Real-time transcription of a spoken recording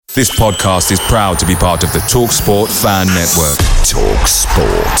This podcast is proud to be part of the TalkSport Fan Network.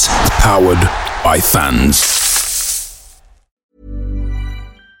 TalkSport. Powered by fans.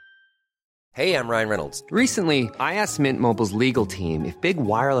 Hey, I'm Ryan Reynolds. Recently, I asked Mint Mobile's legal team if big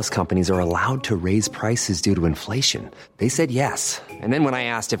wireless companies are allowed to raise prices due to inflation. They said yes. And then when I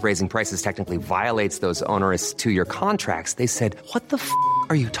asked if raising prices technically violates those onerous two-year contracts, they said, "What the f***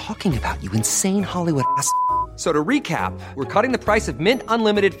 are you talking about, you insane Hollywood ass?" So to recap, we're cutting the price of Mint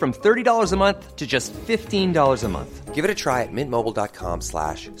Unlimited from $30 a month to just $15 a month. Give it a try at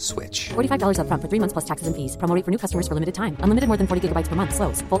mintmobile.com/switch. $45 up front for 3 months plus taxes and fees. Promo rate for new customers for limited time. Unlimited more than 40 gigabytes per month.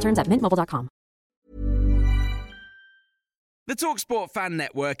 Slows full terms at mintmobile.com. The TalkSport Fan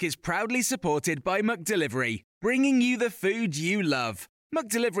Network is proudly supported by McDelivery, bringing you the food you love.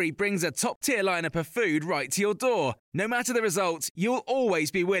 McDelivery brings a top-tier lineup of food right to your door. No matter the result, you'll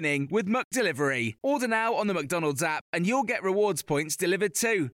always be winning with McDelivery. Order now on the McDonald's app and you'll get rewards points delivered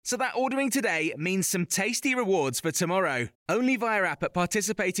too. So that ordering today means some tasty rewards for tomorrow. Only via app at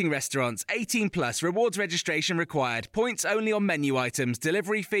participating restaurants. 18 plus rewards registration required. Points only on menu items,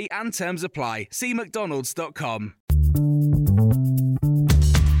 delivery fee and terms apply. See mcdonalds.com.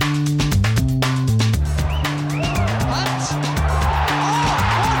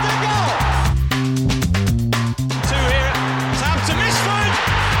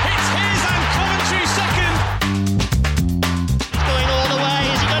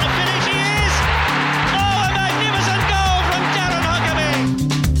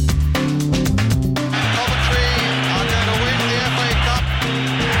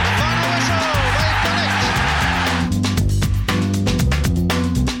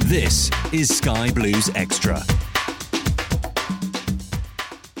 This is Sky Blues Extra.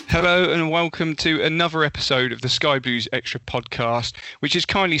 Hello and welcome to another episode of the Sky Blues Extra podcast, which is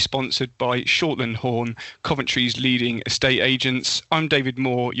kindly sponsored by Shortland Horn, Coventry's leading estate agents. I'm David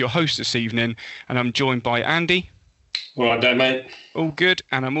Moore, your host this evening, and I'm joined by Andy. All right, Dan, mate. All good,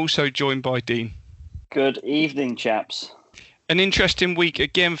 and I'm also joined by Dean. Good evening, chaps. An interesting week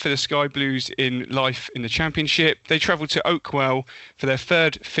again for the Sky Blues in life in the Championship. They travelled to Oakwell for their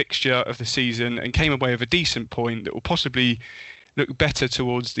third fixture of the season and came away with a decent point that will possibly look better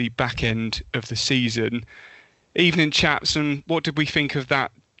towards the back end of the season. Evening, chaps, and what did we think of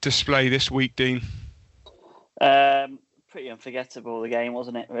that display this week, Dean? Pretty unforgettable, the game,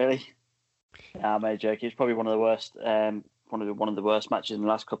 wasn't it, really? Yeah, I'm joking. It's probably one of the worst one of the worst matches in the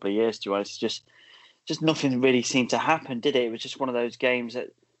last couple of years, to be honest. Just nothing really seemed to happen, did it? It was just one of those games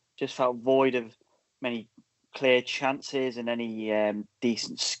that just felt void of many clear chances and any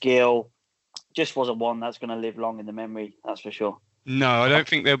decent skill. Just wasn't one that's going to live long in the memory, that's for sure. No, I don't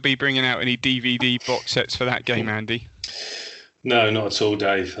think they'll be bringing out any DVD box sets for that game, Andy. No, not at all,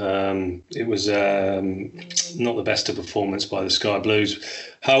 Dave. It was not the best of performance by the Sky Blues.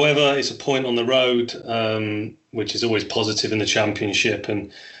 However, it's a point on the road, which is always positive in the Championship,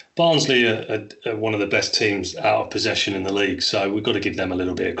 and Barnsley are one of the best teams out of possession in the league, so we've got to give them a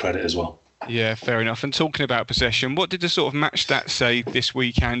little bit of credit as well. Yeah, fair enough. And talking about possession, what did the sort of match stats say this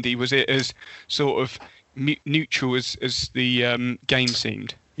week, Andy? Was it as sort of neutral as the game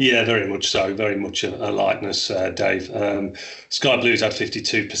seemed? Yeah, very much so. Very much a likeness, Dave. Sky Blues had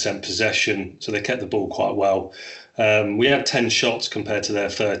 52% possession, so they kept the ball quite well. We had 10 shots compared to their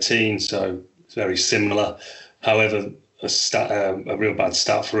 13, so it's very similar. However, a real bad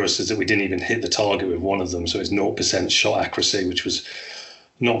stat for us is that we didn't even hit the target with one of them, so it's 0% shot accuracy, which was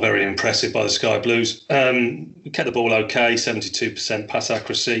not very impressive by the Sky Blues. We kept the ball okay, 72% pass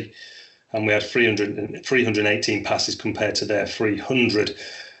accuracy, and we had 318 passes compared to their 300.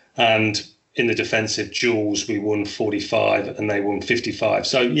 And in the defensive duels, we won 45 and they won 55.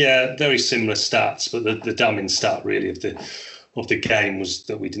 So yeah, very similar stats, but the damning stat really of the game was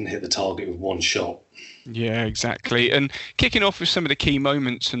that we didn't hit the target with one shot. Yeah, exactly. And kicking off with some of the key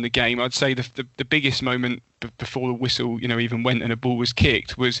moments from the game, I'd say the biggest moment before the whistle, even went and a ball was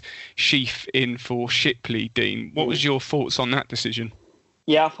kicked was Sheaf in for Shipley. Dean, what was your thoughts on that decision?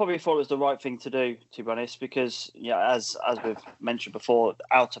 Yeah, I probably thought it was the right thing to do, to be honest, because as we've mentioned before,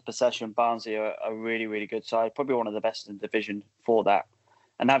 out of possession, Barnsley are a really, really good side, probably one of the best in the division for that.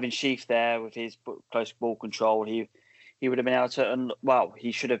 And having Sheaf there with his close ball control, he would have been able to,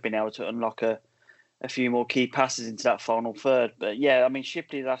 he should have been able to unlock a few more key passes into that final third. But yeah, I mean,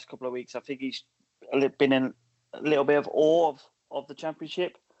 Shipley the last couple of weeks, I think he's been in a little bit of awe of the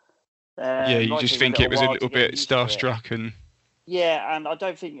Championship. You just think it was a little bit starstruck and... Yeah, and I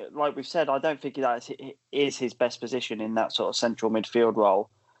don't think, like we've said, I don't think that is his best position in that sort of central midfield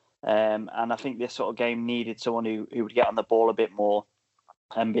role. And I think this sort of game needed someone who would get on the ball a bit more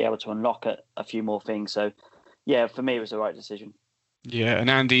and be able to unlock a few more things. So, yeah, for me, it was the right decision. Yeah, and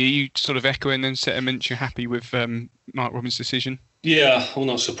Andy, are you sort of echoing them sentiments? You're happy with Mark Robins' decision? Yeah, I'm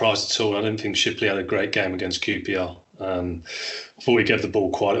not surprised at all. I don't think Shipley had a great game against QPR. I thought he gave the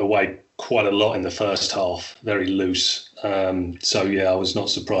ball quite a lot in the first half, very loose. So yeah, I was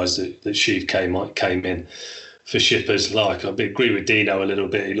not surprised that Sheaf came in for Shippers. Like, I agree with Dino a little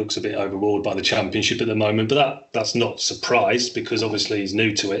bit. He looks a bit overawed by the Championship at the moment, but that's not surprised because obviously he's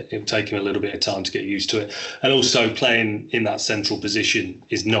new to it. It'll take him a little bit of time to get used to it. And also playing in that central position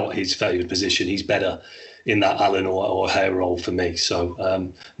is not his favoured position. He's better in that Allen or Hare role for me. So,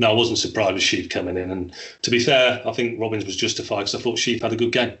 no, I wasn't surprised with Sheaf coming in. And to be fair, I think Robins was justified because I thought Sheaf had a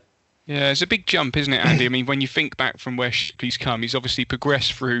good game. Yeah, it's a big jump, isn't it, Andy? I mean, when you think back from where Shipley's come, he's obviously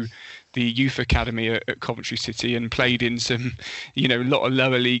progressed through the youth academy at Coventry City and played in some, a lot of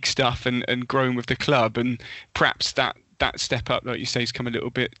lower league stuff and grown with the club. And perhaps that step up, like you say, has come a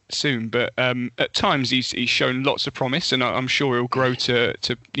little bit soon. But at times he's shown lots of promise, and I'm sure he'll grow to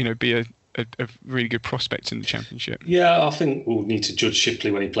be a really good prospect in the Championship. Yeah, I think we'll need to judge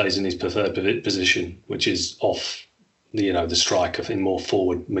Shipley when he plays in his preferred position, which is off the striker in more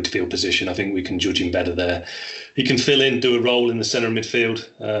forward midfield position. I think we can judge him better there. He can fill in, do a role in the centre of midfield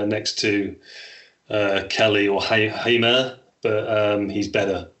next to Kelly or Hamer, but he's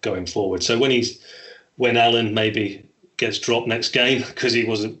better going forward. So when Allen maybe gets dropped next game because he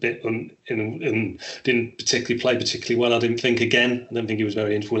was a bit didn't particularly play well, I didn't think he was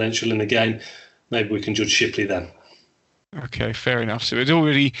very influential in the game. Maybe we can judge Shipley then. Okay, fair enough. So it's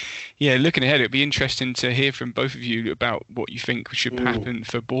already, looking ahead, it'd be interesting to hear from both of you about what you think should happen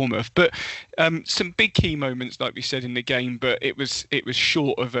for Bournemouth. But some big key moments, like we said, in the game, but it was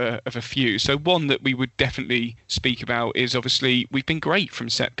short of a few. So one that we would definitely speak about is obviously we've been great from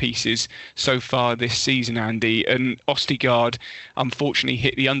set pieces so far this season, Andy. And Ostigard unfortunately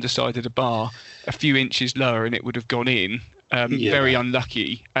hit the underside of the bar a few inches lower, and it would have gone in. Very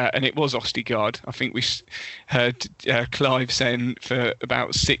unlucky, and it was Ostigard. I think we heard Clive saying for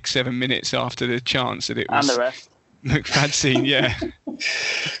about 6-7 minutes after the chance that it was. And the rest. McFadzean, yeah.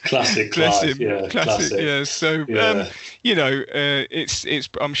 Classic Clive, classic. Yeah. So, it's.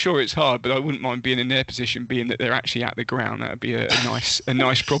 I'm sure it's hard, but I wouldn't mind being in their position, being that they're actually at the ground. That would be a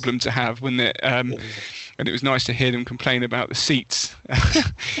nice problem to have, wouldn't it? And it was nice to hear them complain about the seats.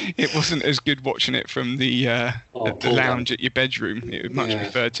 It wasn't as good watching it from the lounge at your bedroom. It would much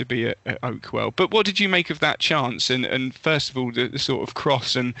prefer to be at Oakwell. But what did you make of that chance? And first of all, the sort of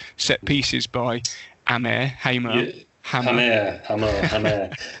cross and set pieces by Hamer. Hamer.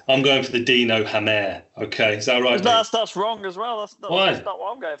 I'm going for the Dino Hamer. Okay, is that right? That's wrong as well. That's not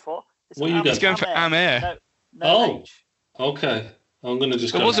what I'm going for. What are you going for? Going for Hamer. No H. Okay. I'm going to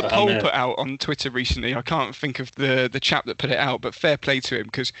just. There was a poll put out on Twitter recently. I can't think of the chap that put it out, but fair play to him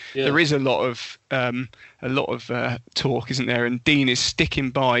because there is a lot of talk, isn't there? And Dean is sticking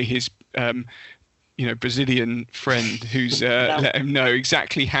by his Brazilian friend who's let him know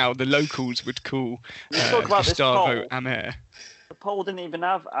exactly how the locals would call Gustavo Hamer. The poll didn't even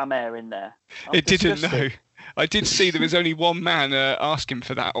have Hamer in there. It didn't, no. I did see there was only one man asking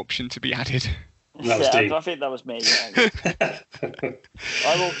for that option to be added. I think that was me. Yeah.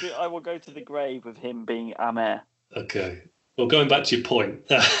 I will go to the grave with him being Hamer. Okay. Well, going back to your point,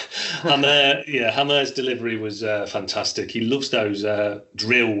 Hamer's delivery was fantastic. He loves those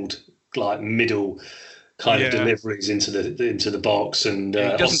drilled, middle kind of deliveries into the box, and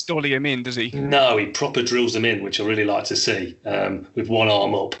he doesn't dolly him in, does he? No, he proper drills them in, which I really like to see. With one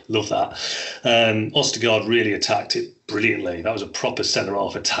arm up, love that. Ostigard really attacked it brilliantly. That was a proper centre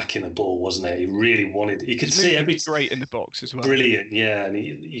half attacking the ball, wasn't it? He really wanted. You could see great in the box as well. Brilliant, yeah. And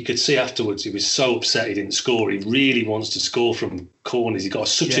you could see afterwards he was so upset he didn't score. He really wants to score from corners. He's got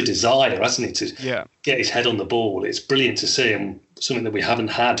such a desire, hasn't he, to get his head on the ball. It's brilliant to see him. Something that we haven't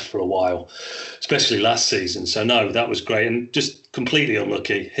had for a while, especially last season. So no, that was great, and just completely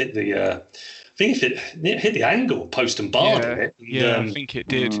unlucky. Hit the, I think it hit the angle, post and bar. Didn't it? And, I think it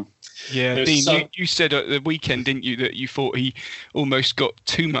did. Yeah, Dean, you said at the weekend, didn't you, that you thought he almost got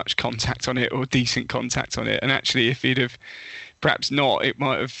too much contact on it or decent contact on it, and actually, if he'd have perhaps not, it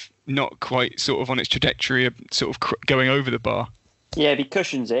might have not quite sort of on its trajectory of sort of going over the bar. Yeah, if he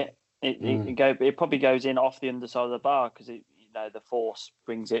cushions it, it probably goes in off the underside of the bar because the force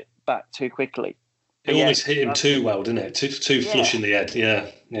brings it back too quickly. It almost hit him too well, didn't it? Too flush in the head.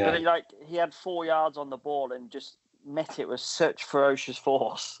 Yeah. But he had 4 yards on the ball and just met it with such ferocious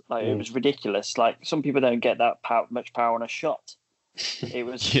force. It was ridiculous. Some people don't get that much power on a shot. It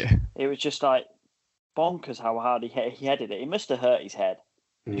was it was just bonkers how hard he headed it. It must have hurt his head.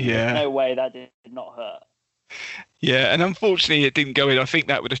 Yeah. No way that did not hurt. Yeah, and unfortunately it didn't go in. I think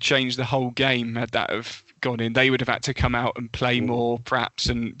that would have changed the whole game had that have gone in. They would have had to come out and play more, perhaps,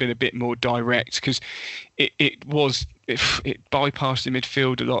 and been a bit more direct, because it bypassed the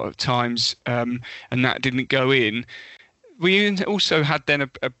midfield a lot of times, and that didn't go in. We also had then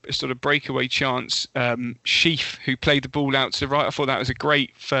a sort of breakaway chance. Sheaf, who played the ball out to the right. I thought that was a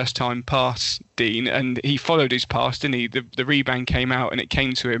great first-time pass, Dean, and he followed his pass, didn't he? The rebound came out and it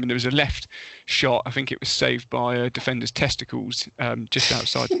came to him, and there was a left shot. I think it was saved by a defender's testicles just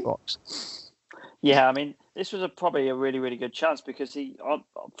outside the box. Yeah, I mean, this was probably a really, really good chance, because he,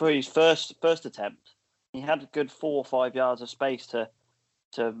 for his first attempt, he had a good 4 or 5 yards of space to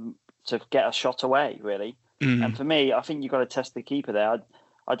get a shot away, really. And for me, I think you've got to test the keeper there.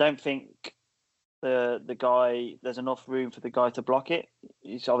 I don't think the guy, there's enough room for the guy to block it.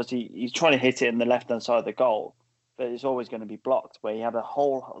 He's trying to hit it in the left hand side of the goal, but it's always going to be blocked, where you have a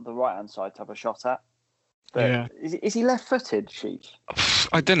hole on the right hand side to have a shot at. But yeah. Is he left footed, Sheaf?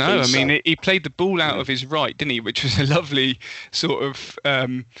 I don't know. I mean, he played the ball out of his right, didn't he? Which was a lovely sort of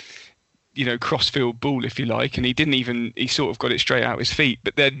crossfield ball, if you like, and he sort of got it straight out his feet.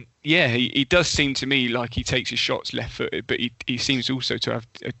 But then, yeah, he does seem to me like he takes his shots left-footed, but he seems also to have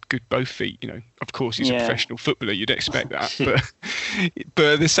a good both feet. Of course, he's a professional footballer, you'd expect that, but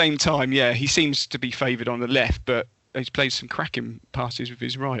at the same time, yeah, he seems to be favoured on the left, but he's played some cracking passes with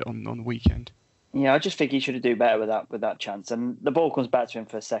his right on the weekend. Yeah, I just think he should do better with that chance, and the ball comes back to him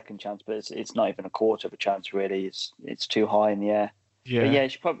for a second chance, but it's not even a quarter of a chance, really. It's too high in the air. Yeah, but yeah,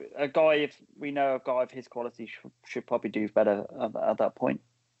 if we know a guy of his quality should probably do better at that point.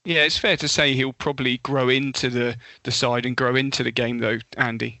 Yeah, it's fair to say he'll probably grow into the side and grow into the game, though,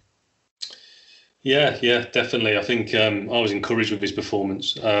 Andy. Yeah, definitely. I think I was encouraged with his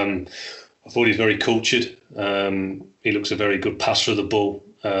performance. I thought he's very cultured. He looks a very good passer of the ball.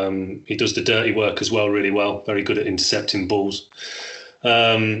 He does the dirty work as well, really well. Very good at intercepting balls.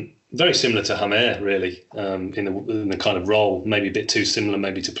 Very similar to Hamer, really, in the kind of role. Maybe a bit too similar,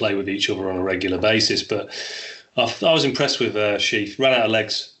 maybe to play with each other on a regular basis. But I was impressed with Sheaf. Ran out of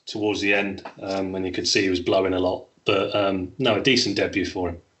legs towards the end when you could see he was blowing a lot. But no, a decent debut for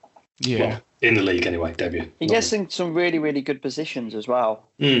him. Yeah. Well, in the league anyway, debut. He gets in some really, really good positions as well.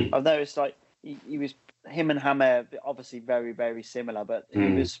 I've noticed he was, him and Hamer, obviously very, very similar, but he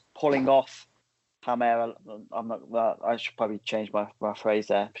was pulling off Hamer. I should probably change my phrase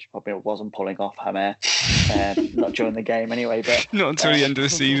there. She probably wasn't pulling off Hamer, not during the game anyway. But not until the end of the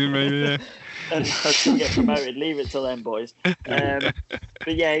season, maybe. Yeah. Until we get promoted, leave it till then, boys. But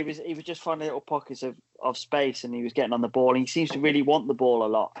yeah, he was just finding little pockets of space, and he was getting on the ball. And he seems to really want the ball a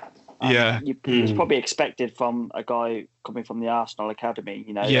lot. It's probably expected from a guy coming from the Arsenal academy.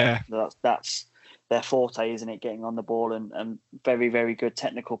 That's their forte, isn't it? Getting on the ball and very, very good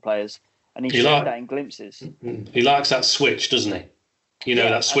technical players. And he showed that in glimpses. He likes that switch, doesn't he?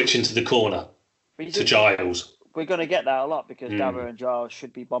 That switch into the corner to Giles. We're going to get that a lot because Dava and Giles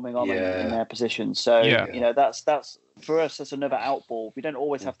should be bombing on in their positions. So, that's for us, that's another out ball. We don't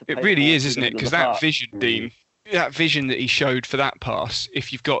always have to play. It really is, isn't it? Because that vision, Dean, that vision that he showed for that pass,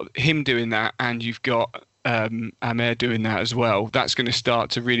 if you've got him doing that and you've got Hamer doing that as well, that's going to start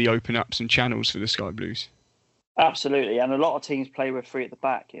to really open up some channels for the Sky Blues. Absolutely, and a lot of teams play with three at the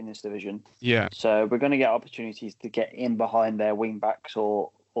back in this division. Yeah. So we're going to get opportunities to get in behind their wing backs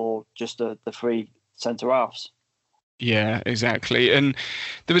or just the three centre halves. Yeah, exactly. And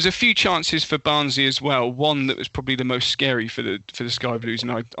there was a few chances for Barnsley as well. One that was probably the most scary for the Sky Blues,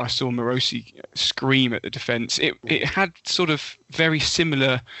 and I saw Morosi scream at the defence. It had sort of very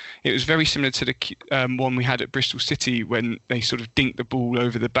similar. It was very similar to the one we had at Bristol City when they sort of dinked the ball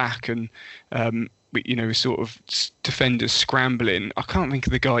over the back and. Sort of defenders scrambling. I can't think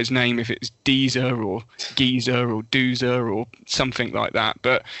of the guy's name, if it's Deezer or Geezer or Doozer or something like that.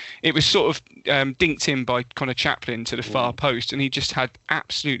 But it was sort of dinked in by Connor Chaplin to the far post, and he just had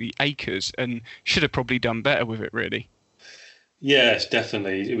absolutely acres and should have probably done better with it, really. Yes,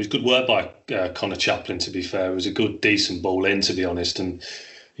 definitely. It was good work by Connor Chaplin, to be fair. It was a good, decent ball in, to be honest. And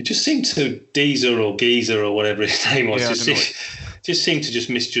it just seemed to Deezer or Geezer or whatever his name was. Just seemed to just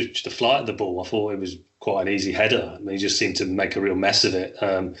misjudge the flight of the ball. I thought it was quite an easy header. I mean, he just seemed to make a real mess of it.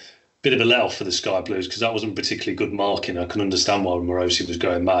 Bit of a let-off for the Sky Blues because that wasn't particularly good marking. I can understand why Morosi was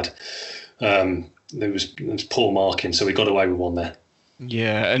going mad. It was poor marking, so we got away with one there.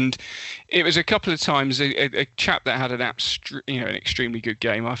 Yeah, and it was a couple of times a chap that had an extremely good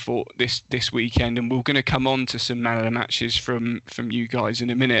game, I thought, this weekend, and we're going to come on to some man of the matches from you guys in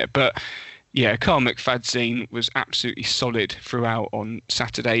a minute, but. Yeah, Carl McFadzean was absolutely solid throughout on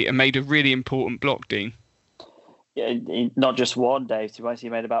Saturday and made a really important block, Dean. Yeah, not just one, Dave. To be honest, he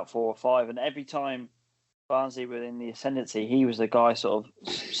made about 4 or 5. And every time Barnsley were in the ascendancy, he was the guy sort of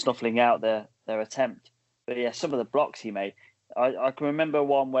snuffling out their attempt. But yeah, some of the blocks he made. I can remember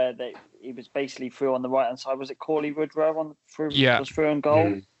one where he was basically through on the right hand side. Was it Corley Woodrow was through on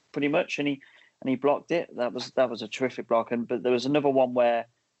goal, pretty much, and he blocked it. That was a terrific block. But there was another one where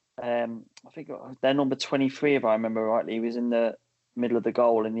I think their number 23, if I remember rightly, he was in the middle of the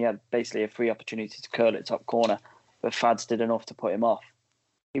goal and he had basically a free opportunity to curl it top corner, but Fads did enough to put him off.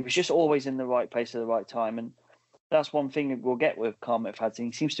 He was just always in the right place at the right time, and that's one thing that we'll get with Kyle McFadzean.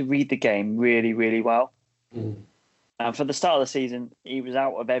 He seems to read the game really, really well. And for the start of the season, he was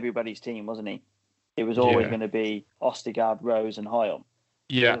out of everybody's team, wasn't he? It was always going to be Ostigard, Rose, and Hyam.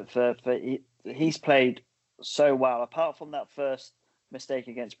 Yeah. He's played so well. Apart from that first mistake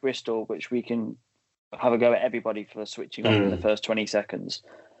against Bristol, which we can have a go at everybody for switching off in the first 20 seconds.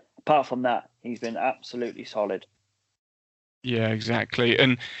 Apart from that, he's been absolutely solid. Yeah, exactly.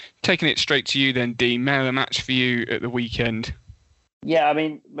 And taking it straight to you then, Dean, man of the match for you at the weekend. Yeah, I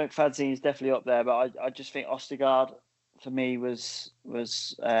mean, McFadzean is definitely up there, but I just think Ostigard for me was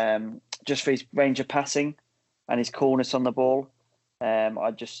just for his range of passing and his coolness on the ball.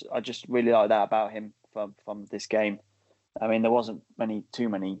 I just really like that about him from this game. I mean, there wasn't too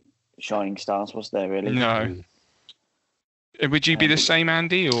many shining stars, was there, really? No. Would you be the same,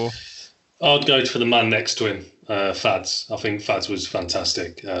 Andy, or? I'd go for the man next to him, Fads. I think Fads was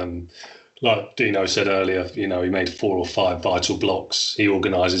fantastic. Like Dino said earlier, he made 4 or 5 vital blocks. He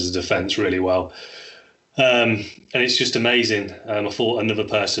organises the defence really well. And it's just amazing. I thought another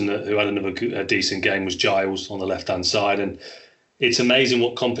person who had a decent game was Giles on the left-hand side. And it's amazing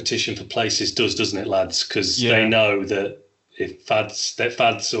what competition for places does, doesn't it, lads? Because they know that if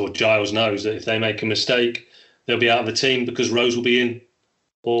Fads or Giles knows that if they make a mistake, they'll be out of the team because Rose will be in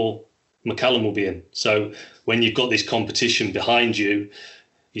or McCallum will be in. So when you've got this competition behind you,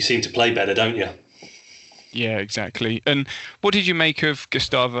 you seem to play better, don't you? Yeah, exactly. And what did you make of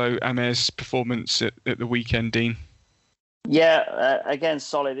Gustavo Amer's performance at the weekend, Dean? Yeah, again,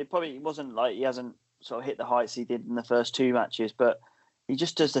 solid. It probably wasn't like he hasn't sort of hit the heights he did in the first 2 matches, but he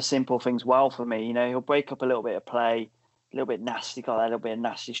just does the simple things well for me. He'll break up a little bit of play, a little bit nasty, got that little bit of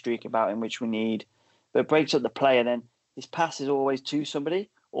nasty streak about him, which we need. But breaks up the play, and then his pass is always to somebody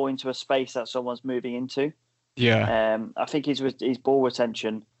or into a space that someone's moving into. Yeah. I think his ball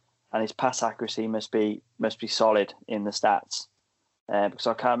retention and his pass accuracy must be solid in the stats, because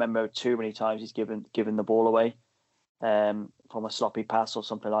I can't remember too many times he's given the ball away from a sloppy pass or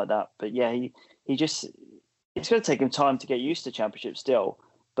something like that. But yeah, it's going to take him time to get used to Championship still,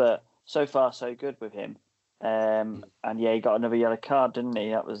 but so far so good with him. And yeah, he got another yellow card, didn't he?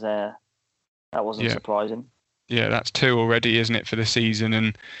 That wasn't surprising. Yeah, that's 2 already, isn't it, for the season?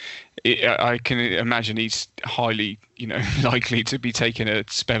 And I can imagine he's highly, likely to be taking a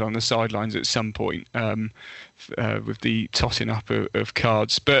spell on the sidelines at some point with the totting up of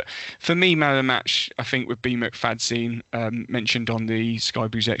cards. But for me, man of the match, I think would be McFadzean. Mentioned on the Sky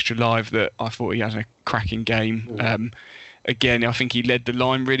Blues Extra Live that I thought he had a cracking game. Again, I think he led the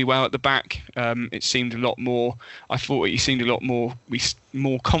line really well at the back. It seemed a lot more. I thought he seemed a lot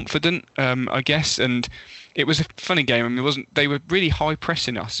more confident, I guess. And it was a funny game. I mean, they were really high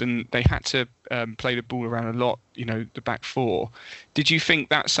pressing us, and they had to play the ball around a lot. The back 4. Did you think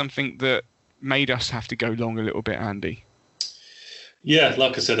that's something that made us have to go long a little bit, Andy? Yeah,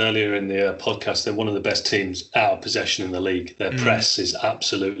 like I said earlier in the podcast, they're one of the best teams out of possession in the league. Their press is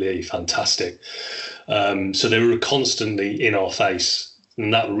absolutely fantastic. So they were constantly in our face.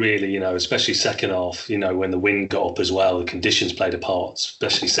 And that really, especially second half, when the wind got up as well, the conditions played a part,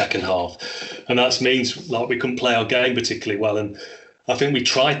 especially second half. And that means like we couldn't play our game particularly well. And I think we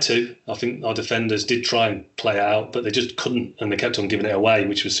tried to. I think our defenders did try and play out, but they just couldn't, and they kept on giving it away,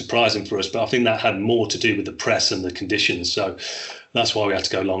 which was surprising for us. But I think that had more to do with the press and the conditions. So that's why we had to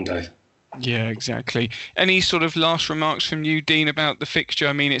go long, Dave. Yeah, exactly. Any sort of last remarks from you, Dean, about the fixture?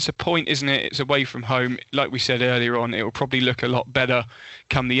 I mean, it's a point, isn't it? It's away from home. Like we said earlier on, it will probably look a lot better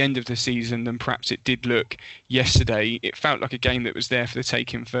come the end of the season than perhaps it did look yesterday. It felt like a game that was there for the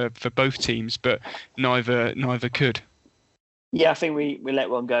taking for both teams, but neither could. Yeah, I think we let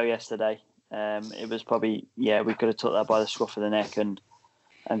one go yesterday. It was probably, we could have took that by the scruff of the neck and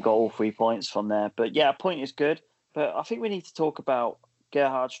got all 3 points from there. But yeah, a point is good. But I think we need to talk about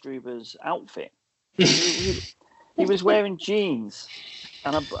Gerhard Struber's outfit. He was wearing jeans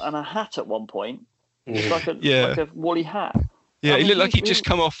and a hat at one point. Like a woolly hat. Yeah, he looked like he'd just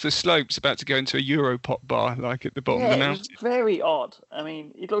come off the slopes about to go into a Europop bar, like at the bottom of the mountain. It was very odd. I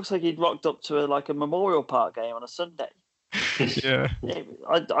mean, it looks like he'd rocked up to a Memorial Park game on a Sunday. Yeah.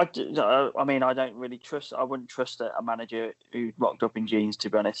 I mean, I don't really trust. I wouldn't trust a manager who rocked up in jeans, to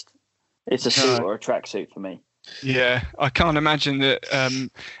be honest. It's a suit or a tracksuit for me. Yeah, I can't imagine that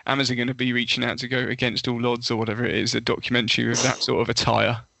Amazon are going to be reaching out to go against all odds or whatever it is, a documentary with that sort of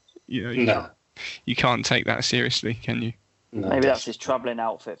attire. You can't take that seriously, can you? No. Maybe that's his travelling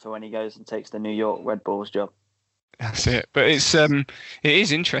outfit for when he goes and takes the New York Red Bulls job. That's it. But it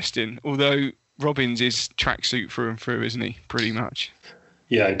is interesting, although Robins is tracksuit through and through, isn't he? Pretty much.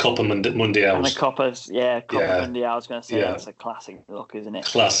 Yeah, and Copper Mundials. And the Coppers, Mundial. I was going to say that's a classic look, isn't it?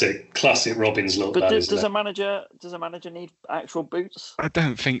 Classic Robins look. But does a manager need actual boots? I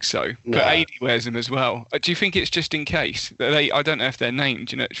don't think so. No. But AD wears them as well. Do you think it's just in case? I don't know if they're named.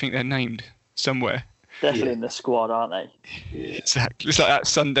 Do you think they're named somewhere? Definitely in the squad, aren't they? Yeah. Exactly. It's like that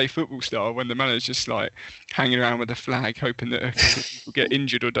Sunday football style when the manager's just like hanging around with a flag, hoping that people get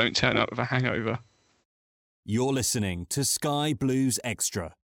injured or don't turn up with a hangover. You're listening to Sky Blues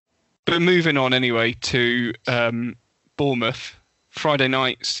Extra. But moving on anyway to Bournemouth, Friday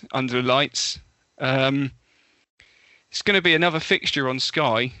nights under the lights. It's going to be another fixture on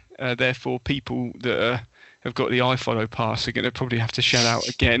Sky. Therefore, people that have got the iFollow pass are going to probably have to shell out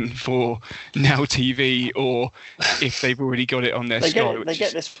again for Now TV, or if they've already got it on their Sky. They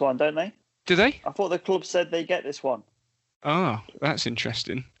get this one, don't they? Do they? I thought the club said they get this one. Ah, that's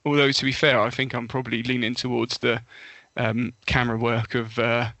interesting. Although, to be fair, I think I'm probably leaning towards the camera work of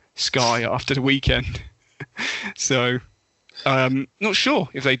Sky after the weekend. So, not sure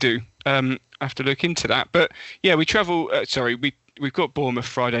if they do. I have to look into that. But yeah, we travel. We've got Bournemouth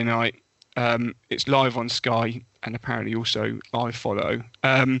Friday night. It's live on Sky and apparently also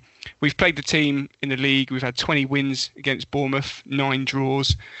iFollow. We've played the team in the league. We've had 20 wins against Bournemouth, 9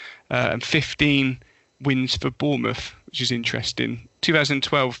 draws, and 15 wins for Bournemouth, which is interesting.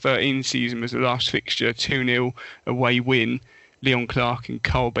 2012-13 season was the last fixture, 2-0 away win, Leon Clark and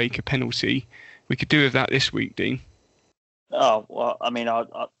Carl Baker penalty. We could do with that this week, Dean. Oh, well, I mean,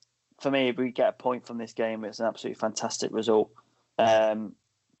 for me, if we get a point from this game, it's an absolutely fantastic result.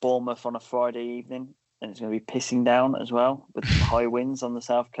 Bournemouth on a Friday evening, and it's going to be pissing down as well with high winds on the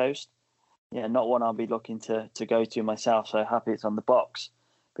south coast. Yeah, not one I'll be looking to go to myself, so happy it's on the box.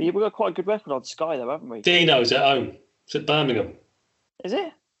 But we've got quite a good record on Sky, though, haven't we? Dino's at home. It's at Birmingham. Is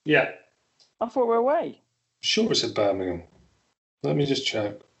it? Yeah. I thought we were away. Sure it's at Birmingham. Let me just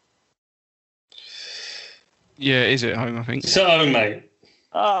check. Yeah, it is at home, I think. It's at home, mate.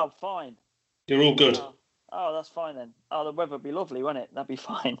 Oh, fine. You're all good. Oh, that's fine then. Oh, the weather would be lovely, wouldn't it? That'd be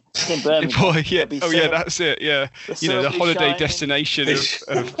fine. It's in Birmingham. Yeah. Yeah, that's it. Yeah. The holiday shining. Destination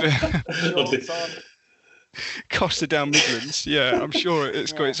of Costa down Midlands. Yeah, I'm sure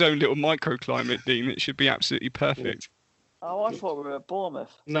it's got its own little microclimate, Dean. It should be absolutely perfect. Oh, I thought we were at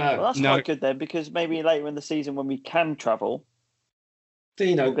Bournemouth. No. Well, that's quite good then, because maybe later in the season when we can travel,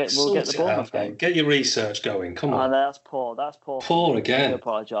 Dino, we'll get the Bournemouth game. Get your research going. Come on. Oh, no, that's poor. That's poor. Poor again. I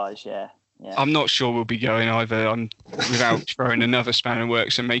apologise, yeah. I'm not sure we'll be going either without throwing another spanner in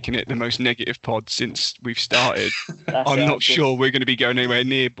works and making it the most negative pod since we've started. I'm not sure we're going to be going anywhere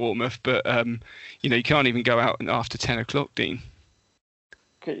near Bournemouth, but you can't even go out after 10 o'clock, Dean.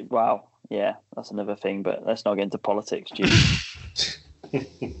 Wow, yeah, that's another thing, but let's not get into politics, Jim.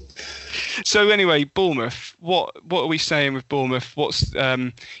 So anyway, Bournemouth. What are we saying with Bournemouth? What's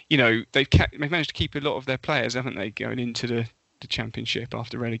they've managed to keep a lot of their players, haven't they, going into the Championship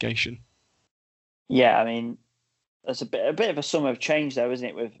after relegation? Yeah, I mean, there's a bit of a summer of change, though, isn't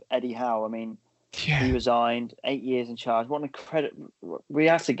it, with Eddie Howe? I mean, he resigned, 8 years in charge. What an incredible! We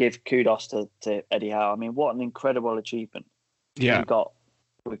have to give kudos to Eddie Howe. I mean, what an incredible achievement he got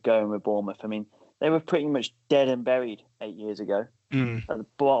with going with Bournemouth. I mean, they were pretty much dead and buried 8 years ago at the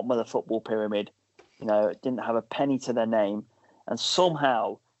bottom of the football pyramid. Didn't have a penny to their name, and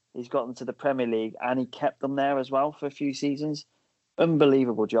somehow he's got them to the Premier League, and he kept them there as well for a few seasons.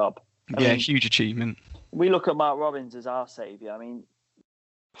 Unbelievable job. I mean, huge achievement. We look at Mark Robins as our saviour. I mean,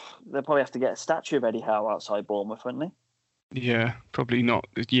 they'll probably have to get a statue of Eddie Howe outside Bournemouth, wouldn't they? Yeah, probably not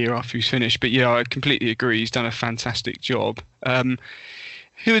the year after he's finished. But yeah, I completely agree. He's done a fantastic job.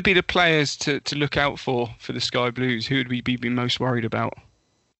 Who would be the players to look out for the Sky Blues? Who would we be most worried about?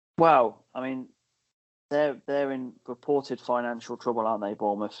 Well, I mean, they're in reported financial trouble, aren't they,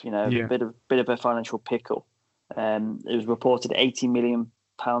 Bournemouth? A bit of a financial pickle. It was reported £80 million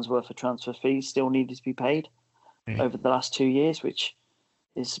worth of transfer fees still needed to be paid over the last 2 years, which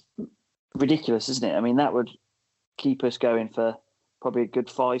is ridiculous, isn't it? I mean, that would keep us going for probably a good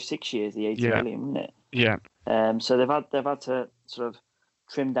 5-6 years, the 80 million, wouldn't it? Yeah. So they've had to sort of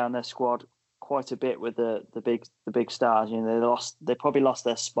trim down their squad quite a bit with the big stars. They probably lost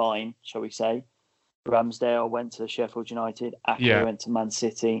their spine, shall we say. Ramsdale went to Sheffield United, Ake went to Man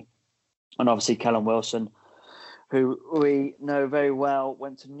City, and obviously Callum Wilson who we know very well,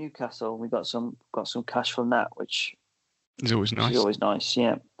 went to Newcastle. We got some cash from that, which is always nice. Is always nice,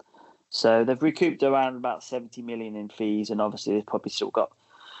 yeah. So they've recouped around about 70 million in fees, and obviously they've probably still got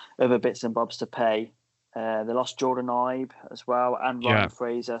other bits and bobs to pay. They lost Jordan Ibe as well and Ryan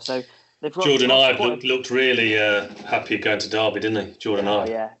Fraser. So they've got Jordan Ibe looked really happy going to Derby, didn't he? Jordan Ibe.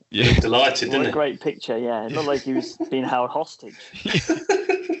 Yeah. He looked delighted, didn't he? What a great picture, yeah. It looked like he was being held hostage.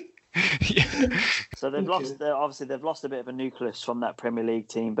 So they've lost a bit of a nucleus from that Premier League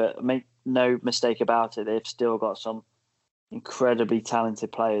team, but make no mistake about it, they've still got some incredibly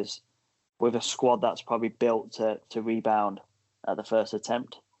talented players with a squad that's probably built to rebound at the first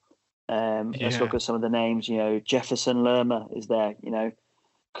attempt. Let's look at some of the names. Jefferson Lerma is there.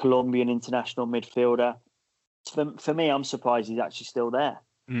 Colombian international midfielder. For me, I'm surprised he's actually still there.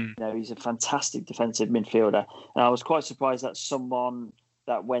 He's a fantastic defensive midfielder, and I was quite surprised that someone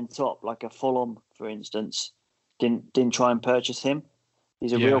that went up, like a Fulham, for instance, didn't try and purchase him.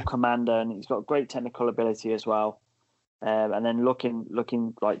 He's a real commander, and he's got great technical ability as well. And then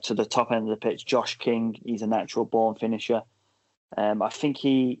looking like to the top end of the pitch, Josh King, he's a natural born finisher. I think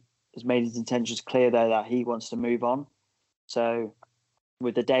he has made his intentions clear there that he wants to move on. So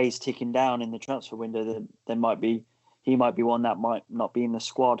with the days ticking down in the transfer window, he might be one that might not be in the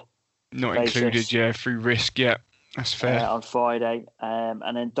squad. Not included, through risk, that's fair. On Friday.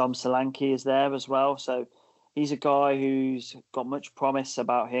 And then Dom Solanke is there as well. So he's a guy who's got much promise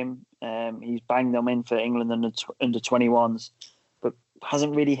about him. He's banged them in for England under 21s, but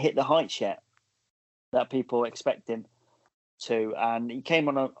hasn't really hit the heights yet that people expect him to. And he came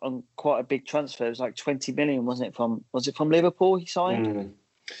on quite a big transfer. It was like 20 million, wasn't it? Was it from Liverpool he signed?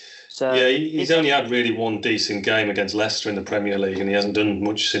 So he's only had really one decent game against Leicester in the Premier League, and he hasn't done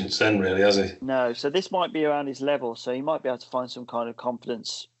much since then, really, has he? No. So this might be around his level. So he might be able to find some kind of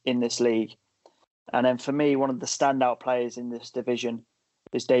confidence in this league. And then for me, one of the standout players in this division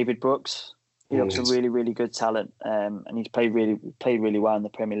is David Brooks. He looks a really, really good talent, and he's played really well in the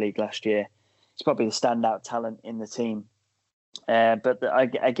Premier League last year. He's probably the standout talent in the team.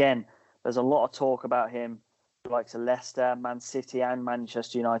 Again, there's a lot of talk about him. The likes of Leicester, Man City, and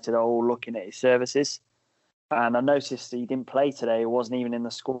Manchester United are all looking at his services. And I noticed he didn't play today. He wasn't even in the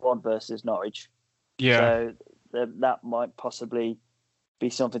squad versus Norwich. Yeah. So that might possibly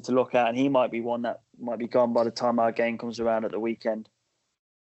be something to look at, and he might be one that might be gone by the time our game comes around at the weekend.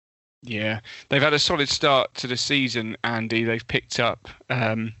 Yeah, they've had a solid start to the season, Andy. They've picked up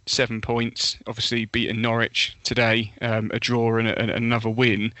 7 points, obviously beaten Norwich today, a draw and another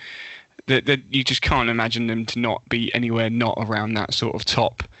win. That you just can't imagine them to not be anywhere not around that sort of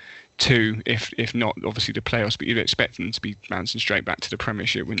top two, if not obviously the playoffs, but you'd expect them to be bouncing straight back to the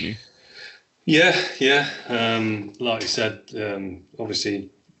Premiership, wouldn't you? Yeah. Like you said, obviously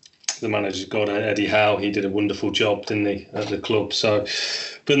the manager's got Eddie Howe. He did a wonderful job, didn't he, at the club? So,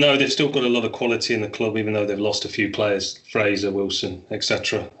 but no, they've still got a lot of quality in the club, even though they've lost a few players, Fraser, Wilson,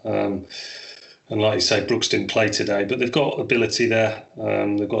 etc. And like you say, Brooks didn't play today, but they've got ability there.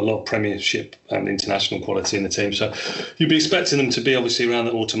 They've got a lot of Premiership and international quality in the team. So you'd be expecting them to be obviously around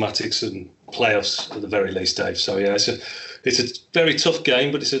the automatics and playoffs at the very least, Dave. So yeah, it's a very tough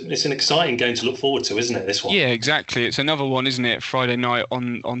game, but it's an exciting game to look forward to, isn't it, this one? Yeah, exactly. It's another one, isn't it? Friday night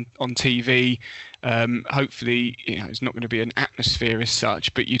on TV. Hopefully, it's not going to be an atmosphere as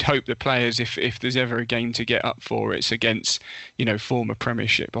such, but you'd hope the players, if there's ever a game to get up for, it's against, former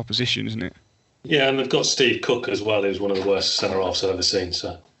Premiership opposition, isn't it? Yeah, and they've got Steve Cook as well, who's one of the worst centre-halves I've ever seen.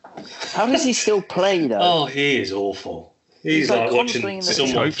 So, how does he still play, though? Oh, he is awful. He's like watching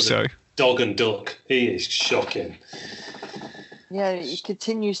someone for the dog and duck. He is shocking. Yeah, he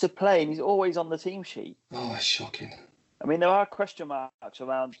continues to play, and he's always on the team sheet. Oh, it's shocking. I mean, there are question marks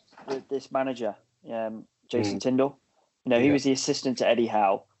around this manager, Jason Tindall. He was the assistant to Eddie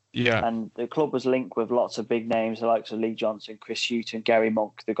Howe. Yeah. And the club was linked with lots of big names, the likes of Lee Johnson, Chris Hughton, Gary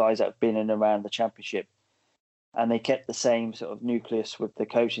Monk, the guys that have been in and around the Championship. And they kept the same sort of nucleus with the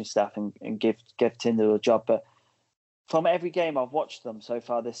coaching staff and give Tindall a job. But from every game I've watched them so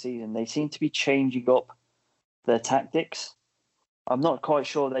far this season, they seem to be changing up their tactics. I'm not quite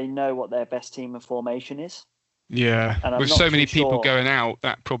sure they know what their best team and formation is. Yeah, with so many people going out,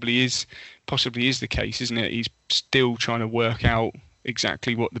 that possibly is the case, isn't it? He's still trying to work out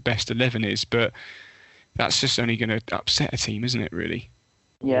exactly what the best 11 is, but that's just only going to upset a team, isn't it, really?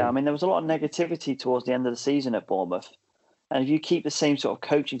 Yeah, I mean, there was a lot of negativity towards the end of the season at Bournemouth, and if you keep the same sort of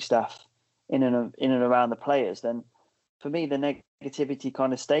coaching staff in and around the players, then for me the negativity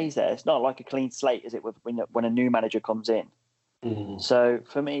kind of stays there. It's not like a clean slate, is it, when a new manager comes in? So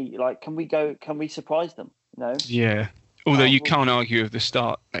for me, like, can we surprise them? Yeah, Although you can't argue with the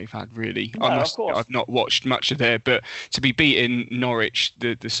start they've had, really. No, of course. I've not watched much of there, but to be beating Norwich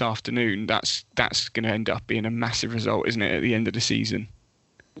this afternoon, that's going to end up being a massive result, isn't it, at the end of the season?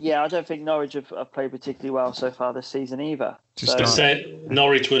 Yeah, I don't think Norwich have played particularly well so far this season either.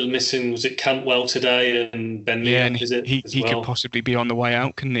 Norwich were missing, was it Cantwell today and Ben Mee? Yeah, and he could possibly be on the way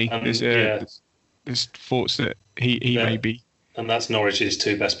out, couldn't he? There's thoughts that he may be. And that's Norwich's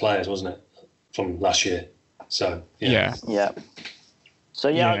 2 best players, wasn't it, from last year? So yeah. So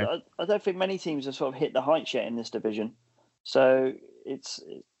I don't think many teams have sort of hit the heights yet in this division. So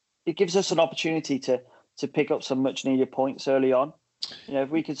it gives us an opportunity to pick up some much needed points early on. If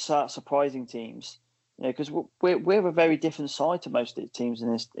we could start surprising teams, because we're a very different side to most of the teams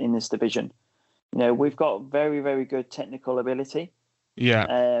in this division. We've got very, very good technical ability. Yeah.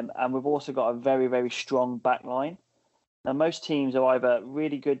 And we've also got a very, very strong back line. Now, most teams are either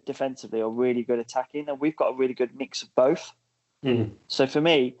really good defensively or really good attacking, and we've got a really good mix of both. Mm. So for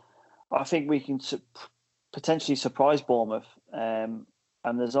me, I think we can potentially surprise Bournemouth, and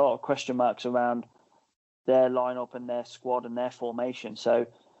there's a lot of question marks around their lineup and their squad and their formation. So,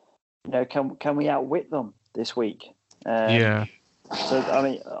 can we outwit them this week? Yeah. So I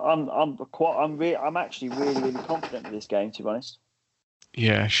mean, I'm actually really, really confident with this game, to be honest.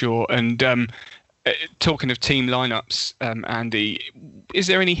 Yeah, sure. And talking of team lineups, Andy, is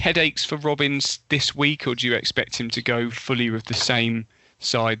there any headaches for Robins this week, or do you expect him to go fully with the same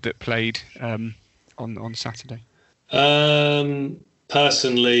side that played on Saturday?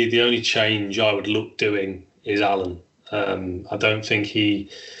 Personally, the only change I would look doing is Allen. I think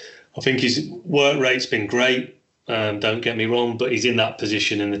his work rate's been great. Don't get me wrong, but he's in that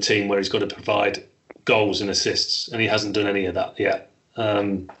position in the team where he's got to provide goals and assists, and he hasn't done any of that yet.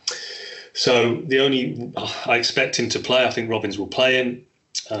 So I expect him to play. I think Robins will play him.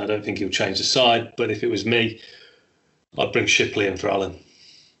 I don't think he'll change the side. But if it was me, I'd bring Shipley in for Allen.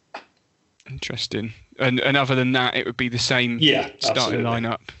 Interesting. And other than that, it would be the same starting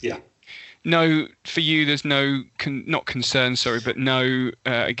lineup. Yeah. No, for you, there's no not concern. Sorry, but no.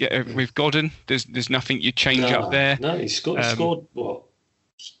 With Godden, there's nothing you change up there. No, he scored what?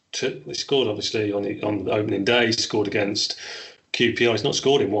 He scored obviously on the opening day. He scored against QPR. He's not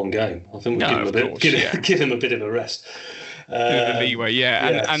scored in one game. I think we'll give him a bit of a rest. The leeway,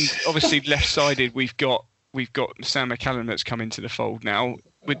 yeah. And obviously left-sided, we've got Sam McCallum that's come into the fold now.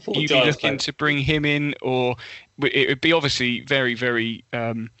 Would you be looking to bring him in, or it would be obviously very, very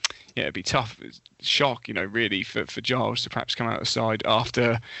it'd be tough, shock, really for Giles to perhaps come out of the side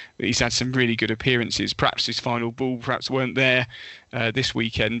after he's had some really good appearances. Perhaps his final ball weren't there this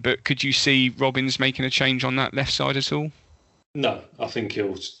weekend, but could you see Robins making a change on that left side at all? No, I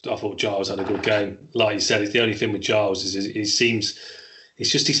thought Giles had a good game. Like you said, it's the only thing with Giles is it's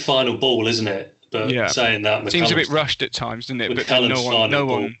just his final ball, isn't it? But saying that, seems a bit rushed at times, doesn't it? But no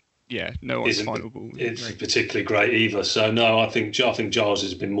one's final ball isn't particularly great either. So no, I think Giles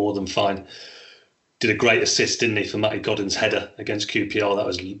has been more than fine. Did a great assist, didn't he, for Matty Godden's header against QPR? That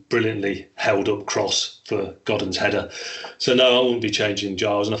was brilliantly held up cross for Godden's header. So no, I wouldn't be changing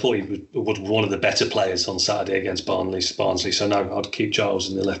Giles, and I thought he was one of the better players on Saturday against Barnsley. So no, I'd keep Giles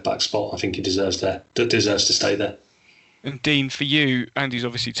in the left back spot. I think he deserves to stay there. And Dean, for you, Andy's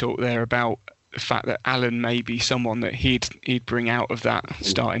obviously talked there about the fact that Allen may be someone that he'd bring out of that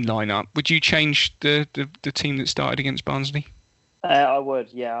starting lineup. Would you change the team that started against Barnsley? I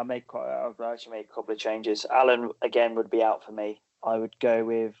would, yeah. I'd actually make a couple of changes. Allen again would be out for me. I would go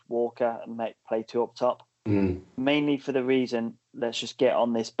with Walker and play 2 up top. Mainly for the reason, let's just get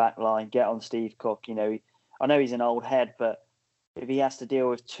on this back line, get on Steve Cook. I know he's an old head, but if he has to deal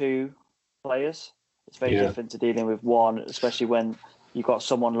with 2 players, it's very different to dealing with one, especially when you've got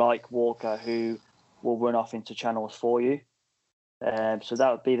someone like Walker who will run off into channels for you. So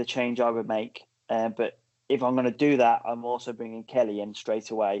that would be the change I would make. But if I'm going to do that, I'm also bringing Kelly in straight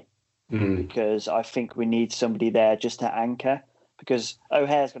away because I think we need somebody there just to anchor, because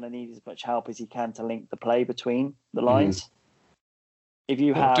O'Hare's going to need as much help as he can to link the play between the lines.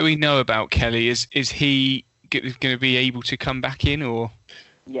 What do we know about Kelly? Is he going to be able to come back in, or?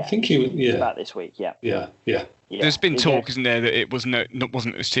 Yeah, I think he would. Yeah, about this week. Yeah. There's been talk, isn't there, that it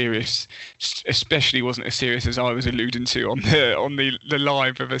wasn't as serious, especially wasn't as serious as I was alluding to on the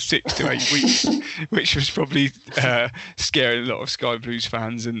live of a 6 to 8 weeks, which was probably scaring a lot of Sky Blues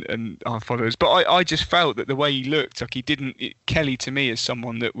fans and our followers. But I just felt that the way he looked, like Kelly to me is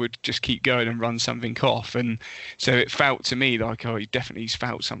someone that would just keep going and run something off, and so it felt to me like he definitely's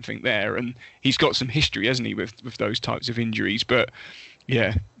felt something there, and he's got some history, hasn't he, with those types of injuries, but.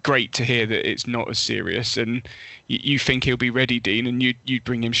 Yeah, great to hear that it's not as serious, and you think he'll be ready, Dean, and you'd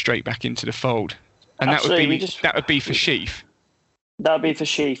bring him straight back into the fold. And Absolutely. that would be for Sheaf. That would be for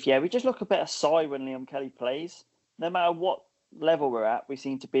Sheaf, yeah. We just look a better side when Liam Kelly plays. No matter what level we're at, we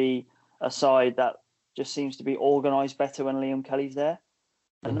seem to be a side that just seems to be organised better when Liam Kelly's there.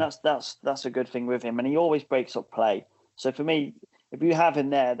 And that's a good thing with him. And he always breaks up play. So for me, if you have him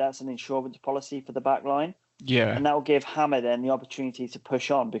there, that's an insurance policy for the back line. Yeah. And that will give Hammer then the opportunity to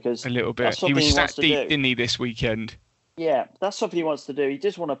push on because a little bit. He was sat deep, didn't he, this weekend? Yeah, that's something he wants to do. He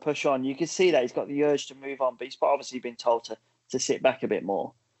just want to push on. You can see that he's got the urge to move on, but he's obviously been told to sit back a bit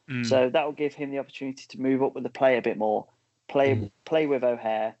more. So that will give him the opportunity to move up with the play a bit more, play with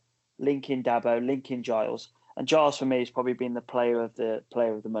O'Hare, link in Dabo, link in Giles. And Giles for me has probably been the player of the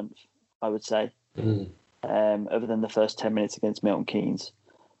month, I would say. Other than the first 10 minutes against Milton Keynes,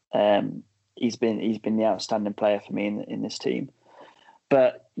 he's been the outstanding player for me in this team.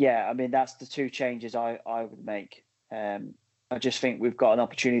 But yeah, I mean that's the two changes I would make. I just think we've got an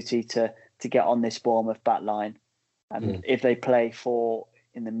opportunity to get on this Bournemouth back line, and if they play 4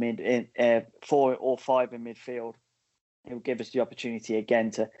 in the 4 or 5 in midfield, it will give us the opportunity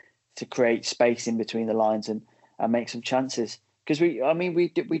again to create space in between the lines and make some chances. Because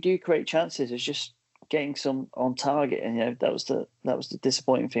we do create chances. It's just getting some on target, and that was the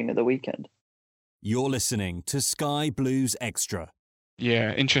disappointing thing of the weekend. You're listening to Sky Blues Extra.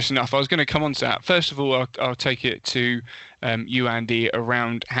 Yeah, interesting enough. I was going to come on to that. First of all, I'll take it to you, Andy,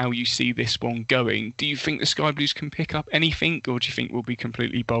 around how you see this one going. Do you think the Sky Blues can pick up anything, or do you think we'll be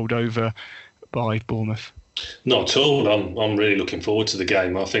completely bowled over by Bournemouth? Not at all. I'm really looking forward to the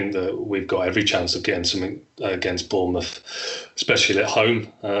game. I think that we've got every chance of getting something against Bournemouth, especially at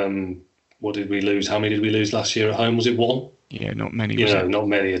home. What did we lose? How many did we lose last year at home? Was it 1? Yeah, not many. Not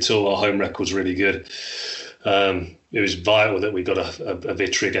many at all. Our home record's really good. It was vital that we got a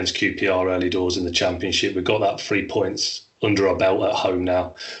victory against QPR early doors in the Championship. We've got that 3 points under our belt at home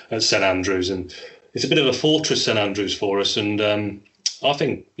now at St Andrews, and it's a bit of a fortress, St Andrews, for us. And I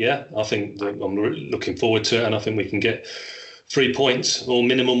think that I'm really looking forward to it, and I think we can get 3 points or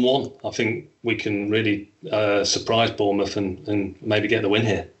minimum 1. I think we can really surprise Bournemouth and maybe get the win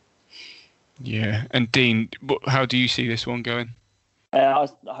here. Yeah, and Dean, how do you see this one going? A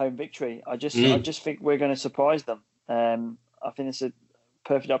home victory. I just think we're going to surprise them. I think it's a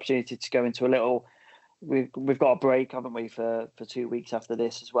perfect opportunity to go into a little. We've got a break, haven't we, for 2 weeks after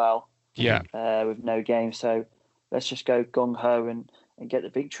this as well? Yeah. With no game, so let's just go gung ho and get the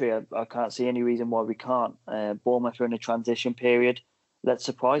victory. I can't see any reason why we can't. Bournemouth are in a transition period. Let's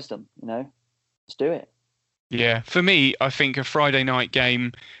surprise them. Let's do it. Yeah, for me, I think a Friday night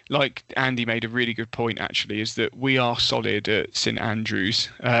game, like Andy made a really good point, actually, is that we are solid at St Andrews.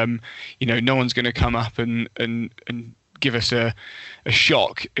 No one's going to come up and give us a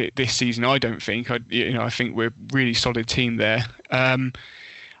shock this season. I don't think. I think we're a really solid team there. I'm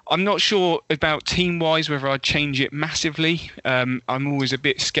not sure about team-wise whether I'd change it massively. I'm always a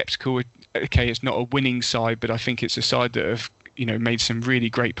bit sceptical. Okay, it's not a winning side, but I think it's a side that have made some really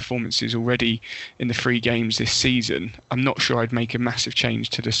great performances already in the 3 games this season. I'm not sure I'd make a massive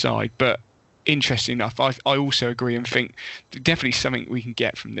change to the side, but interesting enough, I also agree and think definitely something we can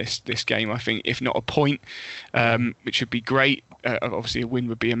get from this game. I think if not a point, which would be great. Obviously a win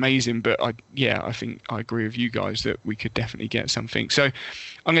would be amazing, but I think I agree with you guys that we could definitely get something. So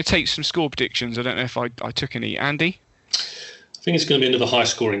I'm going to take some score predictions. I don't know if I took any. Andy? I think it's going to be another high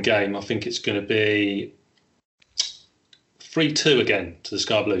scoring game. I think it's going to be 3-2 again to the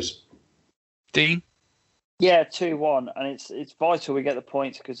Sky Blues. Dean? Yeah, 2-1, and it's vital we get the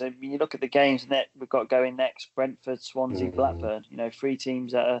points because when you look at the games that we've got going next: Brentford, Swansea, Blackburn. 3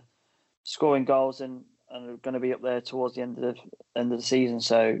 teams that are scoring goals and are going to be up there towards the end of the season.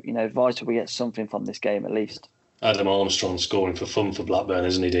 So vital we get something from this game at least. Adam Armstrong scoring for fun for Blackburn,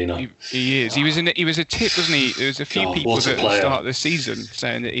 isn't he, Dino? He is. He was a tip, wasn't he? There was a few people at the start of the season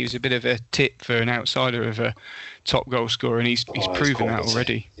saying that he was a bit of a tip for an outsider of a top goal scorer, and he's proven that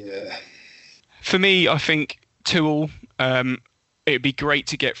already. Yeah. For me, I think 2-2. It'd be great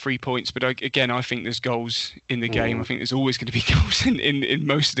to get 3 points, but again, I think there's goals in the game. I think there's always going to be goals in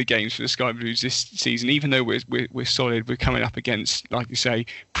most of the games for the Sky Blues this season. Even though we're solid, we're coming up against, like you say,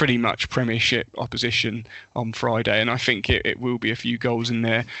 pretty much Premiership opposition on Friday, and I think it will be a few goals in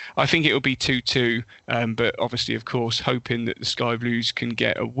there. I think it will be 2-2, but obviously, of course, hoping that the Sky Blues can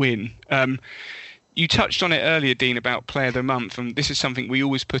get a win. You touched on it earlier, Dean, about Player of the Month, and this is something we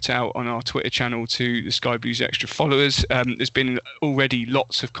always put out on our Twitter channel to the Sky Blues Extra followers. There's been already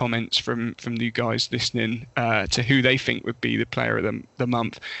lots of comments from you guys listening to who they think would be the Player of the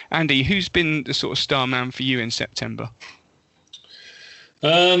Month. Andy, who's been the sort of star man for you in September?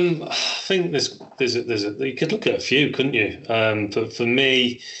 I think there's you could look at a few, couldn't you? For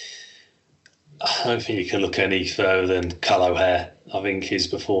me, I don't think you can look any further than Cal O'Hare. I think his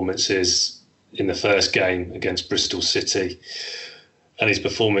performances in the first game against Bristol City and his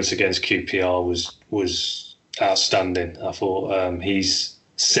performance against QPR was outstanding. I thought he's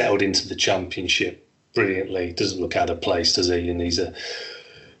settled into the Championship brilliantly. Doesn't look out of place, does he? And he's an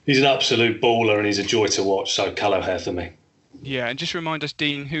absolute baller, and he's a joy to watch. So Cal O'Hare for me. Yeah, and just remind us,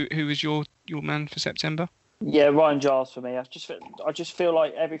 Dean, who was your man for September? Yeah, Ryan Giles for me. I just feel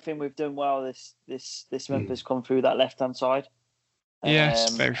like everything we've done well this month has come through that left hand side.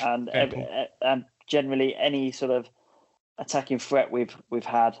 Yes, and generally any sort of attacking threat we've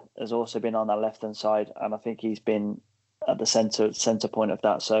had has also been on that left hand side, and I think he's been at the centre point of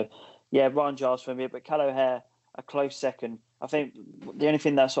that. So yeah, Ryan Giles for me, but Cal O'Hare a close second. I think the only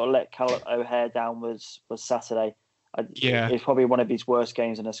thing that sort of let Cal O'Hare down was Saturday. It's probably one of his worst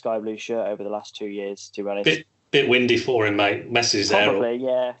games in a Sky Blue shirt over the last 2 years, to be honest. Bit windy for him, mate. Messes there. Probably,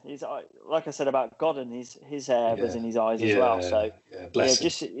 yeah. He's like I said about Godden, his hair was in his eyes as well. So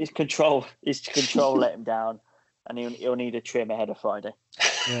just his control let him down, and he'll need a trim ahead of Friday.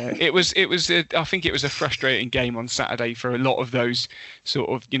 Yeah, it was. I think it was a frustrating game on Saturday for a lot of those sort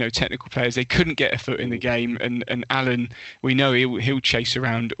of technical players. They couldn't get a foot in the game, and Alan, we know he'll chase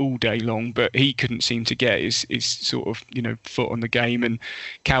around all day long, but he couldn't seem to get his sort of foot on the game. And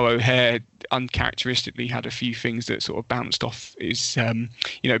Cal O'Hare uncharacteristically had a few things that sort of bounced off and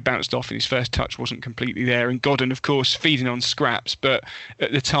his first touch wasn't completely there. And Godden, of course, feeding on scraps, but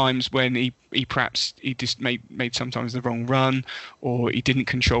at the times when he just made sometimes the wrong run, or he didn't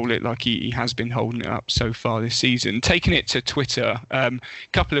control it like he has been holding it up so far this season. Taking it to Twitter,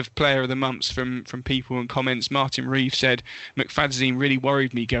 couple of player of the months from people and comments. Martin Reeve said, McFadzean really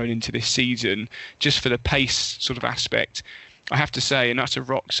worried me going into this season just for the pace sort of aspect. I have to say, an utter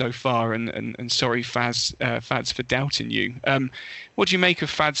rock so far, and sorry, Fads, for doubting you. What do you make of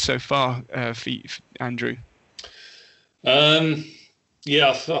Fads so far, Andrew? Yeah,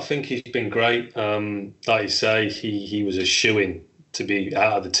 I think he's been great. Like you say, he was a shoo-in to be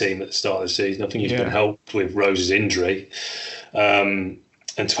out of the team at the start of the season. I think he's been helped with Rose's injury. And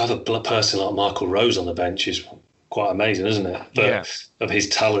to have a person like Michael Rose on the bench is quite amazing, isn't it? Of his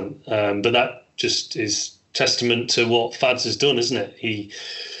talent. But that just is testament to what Fads has done, isn't it?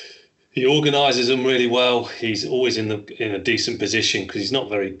 He organises them really well. He's always in a decent position because he's not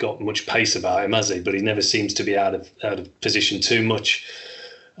got much pace about him, has he? But he never seems to be out of position too much.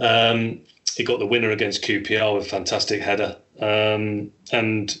 He got the winner against QPR with a fantastic header, and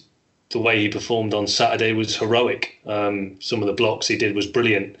the way he performed on Saturday was heroic. Some of the blocks he did was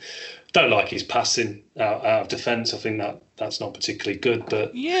brilliant. Don't like his passing out of defence. I think that's not particularly good.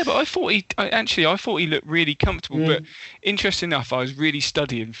 But but I thought he looked really comfortable. But interesting enough, I was really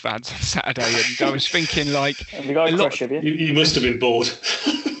studying Fads on Saturday, and I was thinking like, you must have been bored.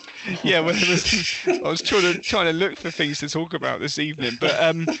 Yeah, well, I was trying to look for things to talk about this evening.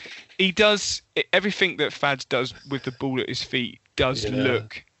 But he does everything that Fads does with the ball at his feet does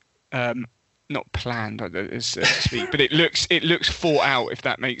look. Not planned, so to speak, but it looks thought out, if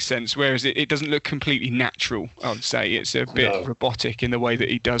that makes sense. Whereas it doesn't look completely natural. I would say it's a bit robotic in the way that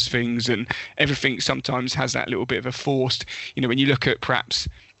he does things, and everything sometimes has that little bit of a forced. When you look at perhaps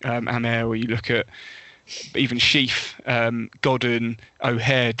Amer, or you look at even Sheaf, Godden,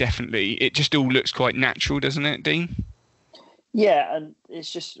 O'Hare, definitely, it just all looks quite natural, doesn't it, Dean? Yeah, and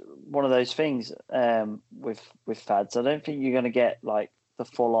it's just one of those things with Fads. I don't think you're going to get like the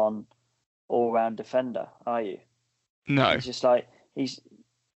full on all-round defender, are you? No. It's just like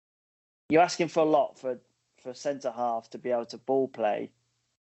you're asking for a lot for centre half to be able to ball play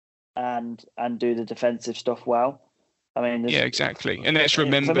and do the defensive stuff well. I mean, exactly. And let's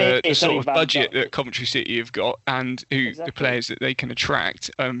remember the sort of budget that Coventry City have got and the players that they can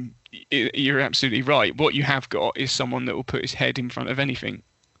attract. You're absolutely right. What you have got is someone that will put his head in front of anything.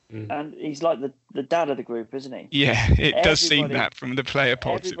 And he's like the dad of the group, isn't he? Yeah, it does seem that from the player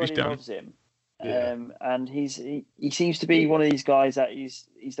pods that we've done. Everybody loves him. And he seems to be one of these guys that he's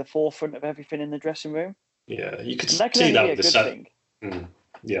the forefront of everything in the dressing room. Yeah, you could see that with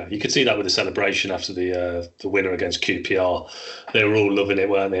you could see that with the celebration after the winner against QPR. They were all loving it,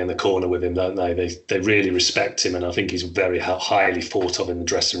 weren't they, in the corner with him, don't they? They really respect him, and I think he's very highly thought of in the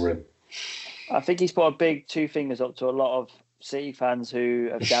dressing room. I think he's put a big two fingers up to a lot of City fans who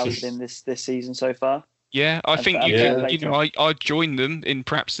have doubted him this season so far. Yeah, I think I joined them in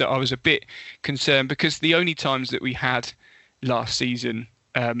perhaps that I was a bit concerned because the only times that we had last season,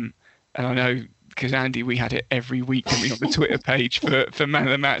 and I know because Andy, we had it every week on the Twitter page for man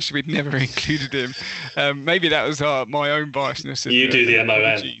of the match. We'd never included him. Maybe that was my own biasness. You do the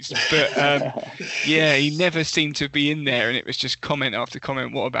MON. But yeah, he never seemed to be in there, and it was just comment after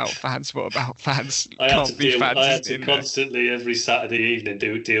comment. What about Fads? What about Fads? I had to constantly every Saturday evening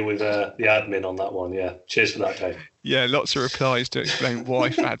deal with the admin on that one. Yeah, cheers for that, Dave. Yeah, lots of replies to explain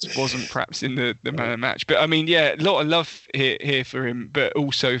why Fads wasn't perhaps in the man of the match. But I mean, yeah, a lot of love here for him, but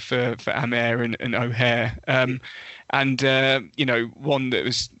also for Amer and O'Hare. And one that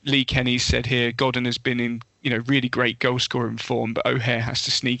was Lee Kenny said here, Godden has been in really great goal scoring form, but O'Hare has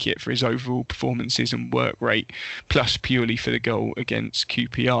to sneak it for his overall performances and work rate, plus purely for the goal against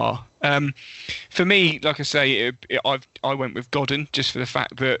QPR. For me, like I say, I went with Godden just for the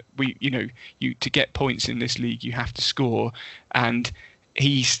fact that you to get points in this league you have to score, and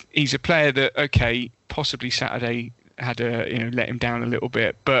he's a player that possibly Saturday had let him down a little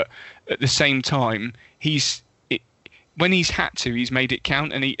bit, but at the same time when he's had to, he's made it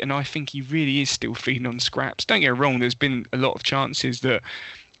count, and I think he really is still feeding on scraps. Don't get me wrong, there's been a lot of chances that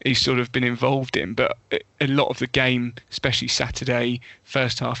he's sort of been involved in, but a lot of the game, especially Saturday,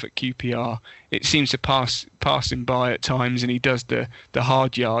 first half at QPR, it seems to pass him by at times, and he does the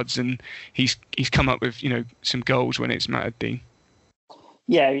hard yards, and he's come up with some goals when it's mattered, Dean.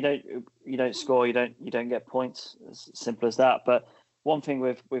 Yeah, you don't score, you don't get points. As simple as that. But one thing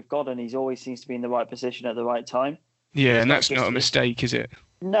with Godden, he always seems to be in the right position at the right time. Yeah, and that's not a mistake, is it?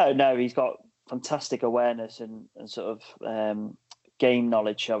 No, he's got fantastic awareness and sort of game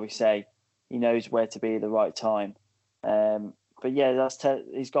knowledge, shall we say. He knows where to be at the right time. But yeah,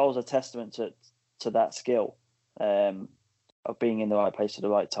 his goals are testament to that skill of being in the right place at the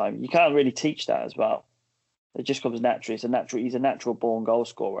right time. You can't really teach that as well. It just comes naturally. He's a natural born goal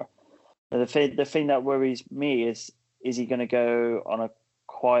scorer. And the thing that worries me is he going to go on a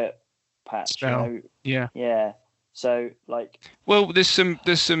quiet patch? Yeah. So well, there's some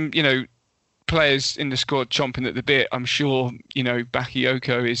players in the squad chomping at the bit. I'm sure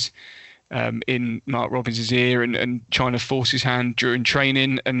Bakayoko is in Mark Robbins' ear and trying to force his hand during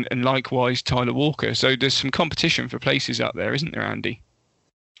training, and likewise Tyler Walker. So there's some competition for places out there, isn't there, Andy?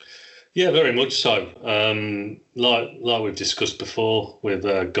 Yeah, very much so. Like we've discussed before with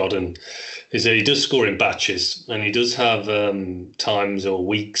Godden, is that he does score in batches, and he does have times or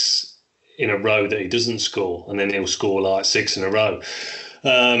weeks in a row that he doesn't score, and then he'll score like 6 in a row.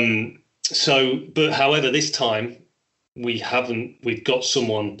 But however, this time we've got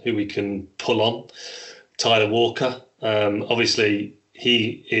someone who we can pull on, Tyler Walker. Obviously,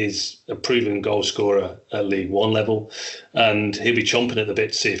 he is a proven goal scorer at League One level, and he'll be chomping at the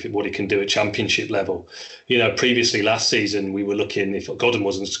bit to see what he can do at Championship level. Previously last season, we were looking, if Godden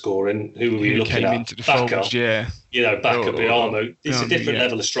wasn't scoring, who were we looking at? Into the fold, yeah. Backup Biamo. It's a different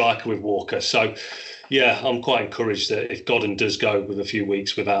level of striker with Walker. So, yeah, I'm quite encouraged that if Godden does go with a few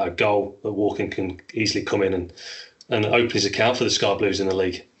weeks without a goal, that Walker can easily come in and open his account for the Sky Blues in the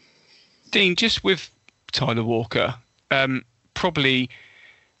league. Dean, just with Tyler Walker, probably,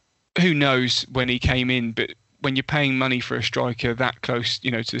 who knows when he came in, but when you're paying money for a striker that close,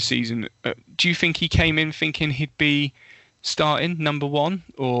 to the season, do you think he came in thinking he'd be starting number one,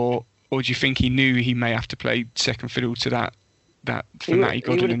 or do you think he knew he may have to play second fiddle to that for Matty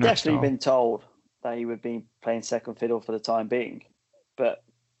Godden? He would have definitely been told that he would be playing second fiddle for the time being, but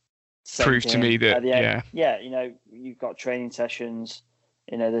proved to me that you've got training sessions.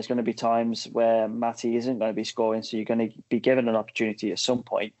 There's going to be times where Matty isn't going to be scoring, so you're going to be given an opportunity at some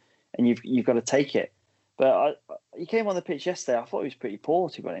point, and you've got to take it. But he came on the pitch yesterday. I thought he was pretty poor,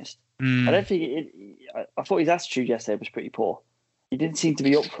 to be honest. I don't think I thought his attitude yesterday was pretty poor. He didn't seem to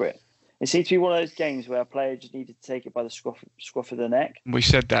be up for it. It seemed to be one of those games where a player just needed to take it by the scruff of the neck. We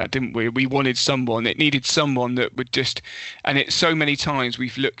said that, didn't we? We wanted someone. It needed someone that would just... And it's so many times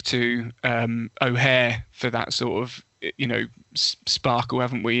we've looked to O'Hare for that sort of, sparkle,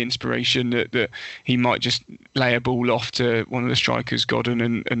 haven't we? Inspiration that he might just lay a ball off to one of the strikers,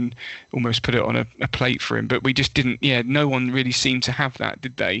 Godden, and almost put it on a plate for him. But we just didn't... Yeah, no one really seemed to have that,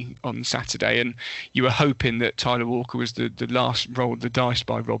 did they, on Saturday? And you were hoping that Tyler Walker was the last roll of the dice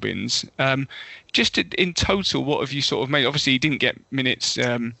by Robbins. Just in total, what have you sort of made? Obviously, he didn't get minutes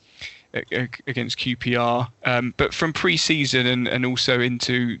against QPR, but from pre-season and also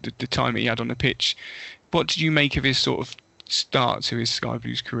into the time he had on the pitch, what did you make of his sort of start to his Sky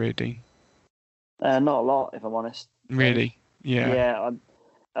Blues career, Dean? Not a lot, if I'm honest. Really? Yeah.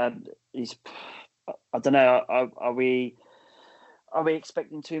 Yeah. He's. I don't know. Are we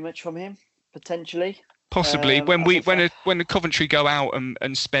expecting too much from him potentially? Possibly when the Coventry go out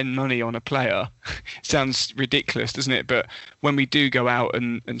and spend money on a player, sounds ridiculous, doesn't it? But when we do go out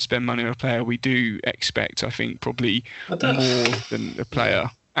and spend money on a player, we do expect, I think, probably more than the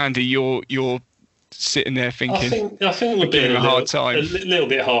player. Andy, you're sitting there thinking, I think we're being a hard time. A little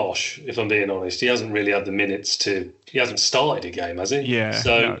bit harsh, if I'm being honest. He hasn't really had the minutes he hasn't started a game, has he? Yeah.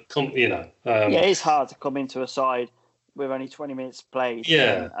 So it's hard to come into a side with only 20 minutes played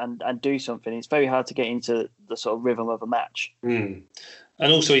and do something. It's very hard to get into the sort of rhythm of a match. And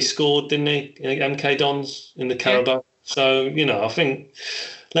also he scored, didn't he? MK Dons in the Carabao. Yeah. So, I think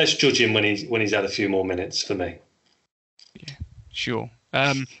let's judge him when he's had a few more minutes for me. Yeah, sure.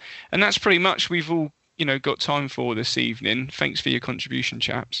 And that's pretty much we've all, got time for this evening. Thanks for your contribution,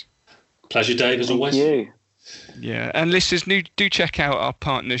 chaps. Pleasure, Dave, as always. Thank you. Yeah, and listeners, do check out our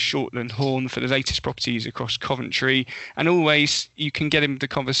partners Shortland Horn for the latest properties across Coventry. And always, you can get in the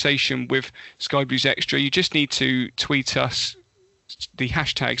conversation with Sky Blues Extra. You just need to tweet us the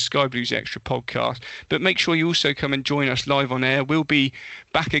hashtag Sky Blues Extra podcast. But make sure you also come and join us live on air. We'll be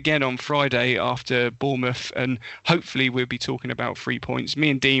back again on Friday after Bournemouth, and hopefully we'll be talking about 3 points. Me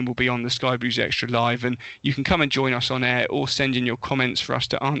and Dean will be on the Sky Blues Extra live, and you can come and join us on air or send in your comments for us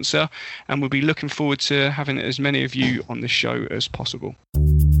to answer. And we'll be looking forward to having as many of you on the show as possible.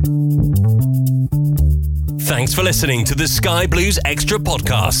 Thanks for listening to the Sky Blues Extra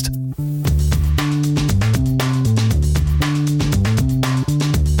podcast.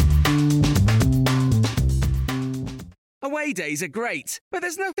 Away days are great, but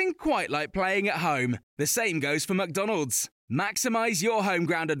there's nothing quite like playing at home. The same goes for McDonald's. Maximise your home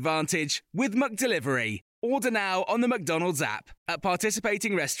ground advantage with McDelivery. Order now on the McDonald's app. At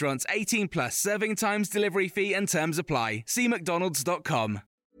participating restaurants, 18 plus serving times, delivery fee and terms apply. See mcdonalds.com.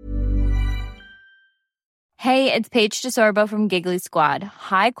 Hey, it's Paige DeSorbo from Giggly Squad.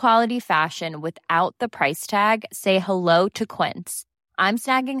 High quality fashion without the price tag. Say hello to Quince. I'm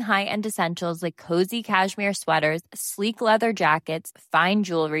snagging high-end essentials like cozy cashmere sweaters, sleek leather jackets, fine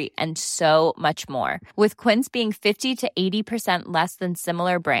jewelry, and so much more. With Quince being 50 to 80% less than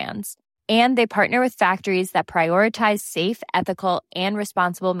similar brands. And they partner with factories that prioritize safe, ethical, and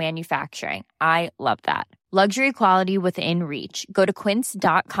responsible manufacturing. I love that. Luxury quality within reach. Go to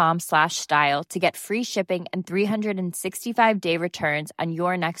quince.com/style to get free shipping and 365-day returns on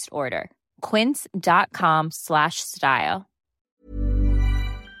your next order. Quince.com/style.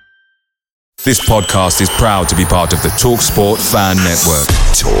 This podcast is proud to be part of the TalkSport Fan Network.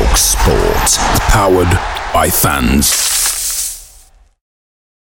 TalkSport. Powered by fans.